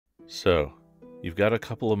So, you've got a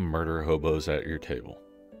couple of murder hobos at your table.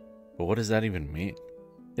 But what does that even mean?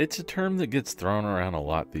 It's a term that gets thrown around a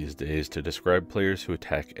lot these days to describe players who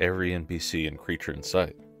attack every NPC and creature in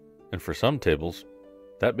sight. And for some tables,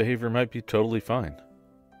 that behavior might be totally fine.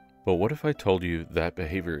 But what if I told you that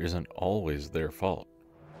behavior isn't always their fault?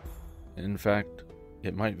 In fact,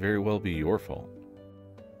 it might very well be your fault.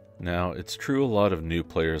 Now, it's true a lot of new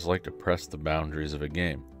players like to press the boundaries of a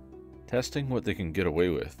game, testing what they can get away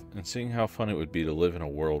with and seeing how fun it would be to live in a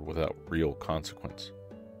world without real consequence.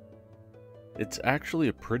 It's actually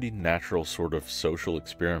a pretty natural sort of social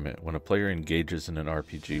experiment when a player engages in an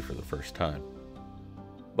RPG for the first time.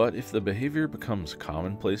 But if the behavior becomes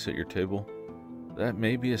commonplace at your table, that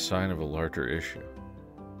may be a sign of a larger issue.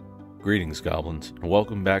 Greetings, goblins, and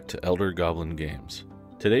welcome back to Elder Goblin Games.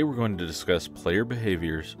 Today we're going to discuss player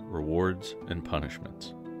behaviors, rewards, and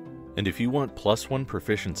punishments. And if you want +1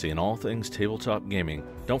 proficiency in all things tabletop gaming,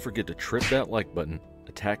 don't forget to trip that like button,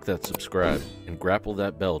 attack that subscribe, and grapple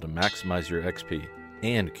that bell to maximize your XP,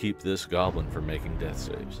 and keep this goblin from making death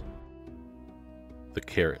saves. The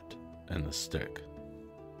carrot and the stick.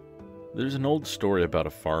 There's an old story about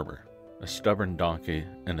a farmer, a stubborn donkey,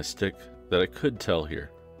 and a stick that I could tell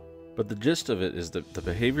here. But the gist of it is that the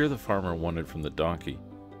behavior the farmer wanted from the donkey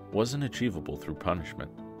wasn't achievable through punishment.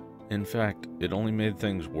 In fact, it only made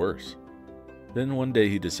things worse. Then one day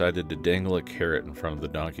he decided to dangle a carrot in front of the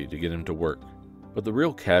donkey to get him to work. But the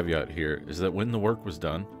real caveat here is that when the work was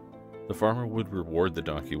done, the farmer would reward the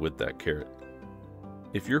donkey with that carrot.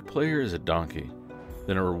 If your player is a donkey,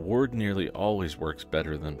 then a reward nearly always works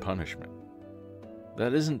better than punishment.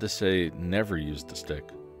 That isn't to say never use the stick.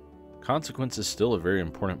 Consequence is still a very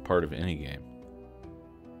important part of any game.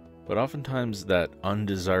 But oftentimes that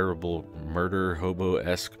undesirable murder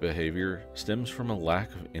hobo-esque behavior stems from a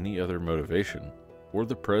lack of any other motivation, or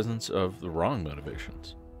the presence of the wrong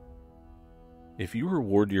motivations. If you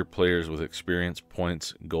reward your players with experience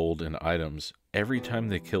points, gold, and items every time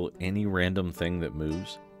they kill any random thing that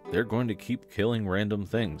moves, they're going to keep killing random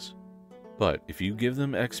things. But if you give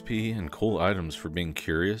them XP and cool items for being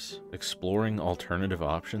curious, exploring alternative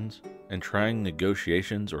options, and trying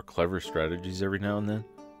negotiations or clever strategies every now and then,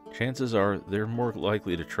 chances are they're more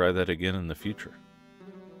likely to try that again in the future.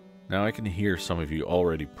 Now I can hear some of you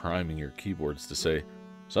already priming your keyboards to say,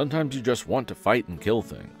 sometimes you just want to fight and kill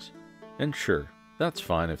things. And sure, that's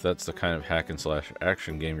fine if that's the kind of hack and slash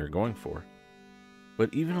action game you're going for.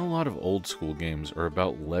 But even a lot of old school games are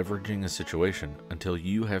about leveraging a situation until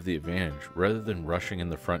you have the advantage rather than rushing in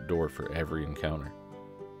the front door for every encounter.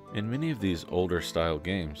 In many of these older style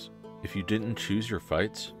games, if you didn't choose your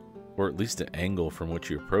fights, or at least the angle from which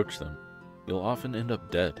you approach them, you'll often end up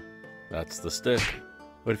dead. That's the stick.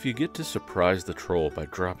 But if you get to surprise the troll by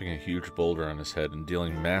dropping a huge boulder on his head and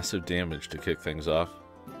dealing massive damage to kick things off,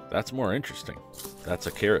 that's more interesting. That's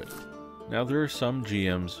a carrot. Now there are some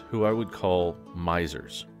GMs who I would call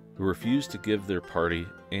misers, who refuse to give their party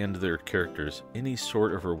and their characters any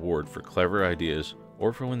sort of reward for clever ideas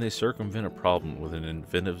or for when they circumvent a problem with an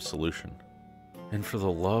inventive solution. And for the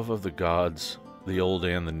love of the gods, the old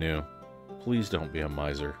and the new, please don't be a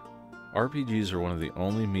miser. RPGs are one of the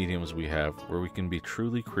only mediums we have where we can be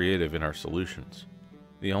truly creative in our solutions.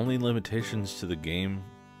 The only limitations to the game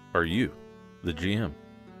are you, the GM.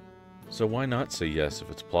 So why not say yes if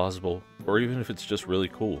it's plausible, or even if it's just really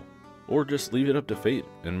cool? Or just leave it up to fate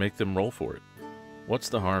and make them roll for it. What's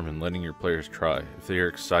the harm in letting your players try if they are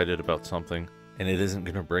excited about something and it isn't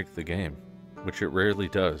going to break the game, which it rarely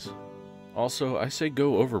does. Also, I say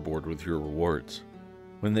go overboard with your rewards.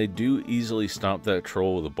 When they do easily stomp that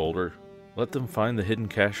troll with a boulder, let them find the hidden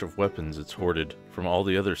cache of weapons it's hoarded from all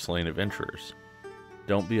the other slain adventurers.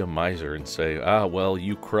 Don't be a miser and say, well,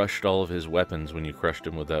 you crushed all of his weapons when you crushed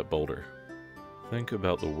him with that boulder. Think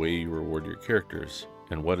about the way you reward your characters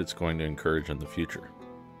and what it's going to encourage in the future.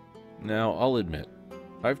 Now, I'll admit,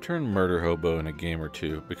 I've turned Murder Hobo in a game or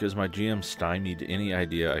two because my GM stymied any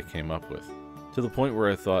idea I came up with, to the point where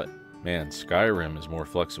I thought, man, Skyrim is more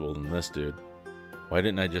flexible than this dude. Why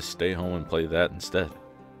didn't I just stay home and play that instead?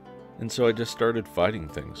 And so I just started fighting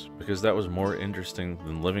things, because that was more interesting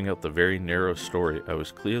than living out the very narrow story I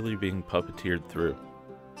was clearly being puppeteered through.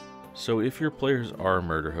 So if your players are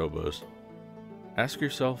murder hobos, ask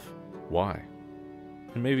yourself, why?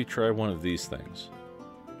 And maybe try one of these things.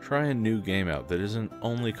 Try a new game out that isn't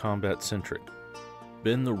only combat-centric.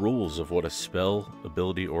 Bend the rules of what a spell,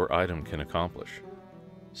 ability, or item can accomplish.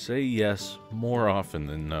 Say yes more often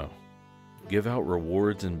than no. Give out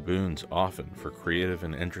rewards and boons often for creative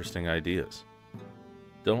and interesting ideas.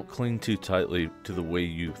 Don't cling too tightly to the way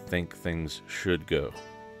you think things should go.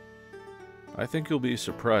 I think you'll be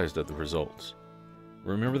surprised at the results.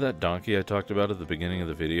 Remember that donkey I talked about at the beginning of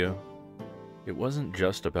the video? It wasn't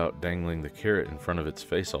just about dangling the carrot in front of its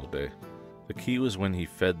face all day. The key was when he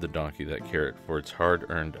fed the donkey that carrot for its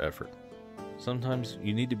hard-earned effort. Sometimes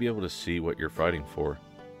you need to be able to see what you're fighting for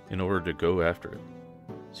in order to go after it.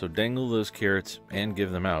 So dangle those carrots and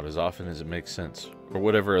give them out as often as it makes sense, or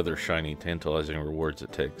whatever other shiny, tantalizing rewards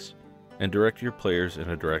it takes, and direct your players in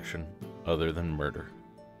a direction other than murder.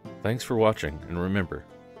 Thanks for watching, and remember,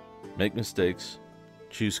 make mistakes,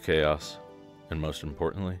 choose chaos, and most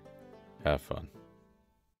importantly, have fun.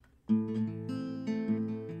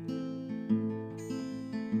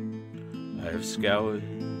 I have scoured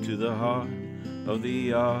to the heart of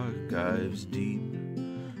the archives deep,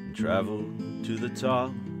 and traveled to the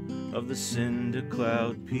top of the cinder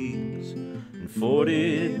cloud peaks, and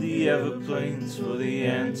forded the everplains for the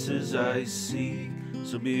answers I seek.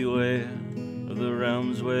 So beware of the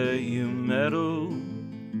realms where you meddle,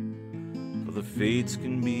 for the fates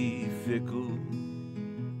can be fickle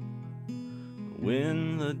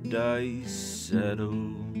when the dice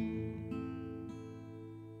settle.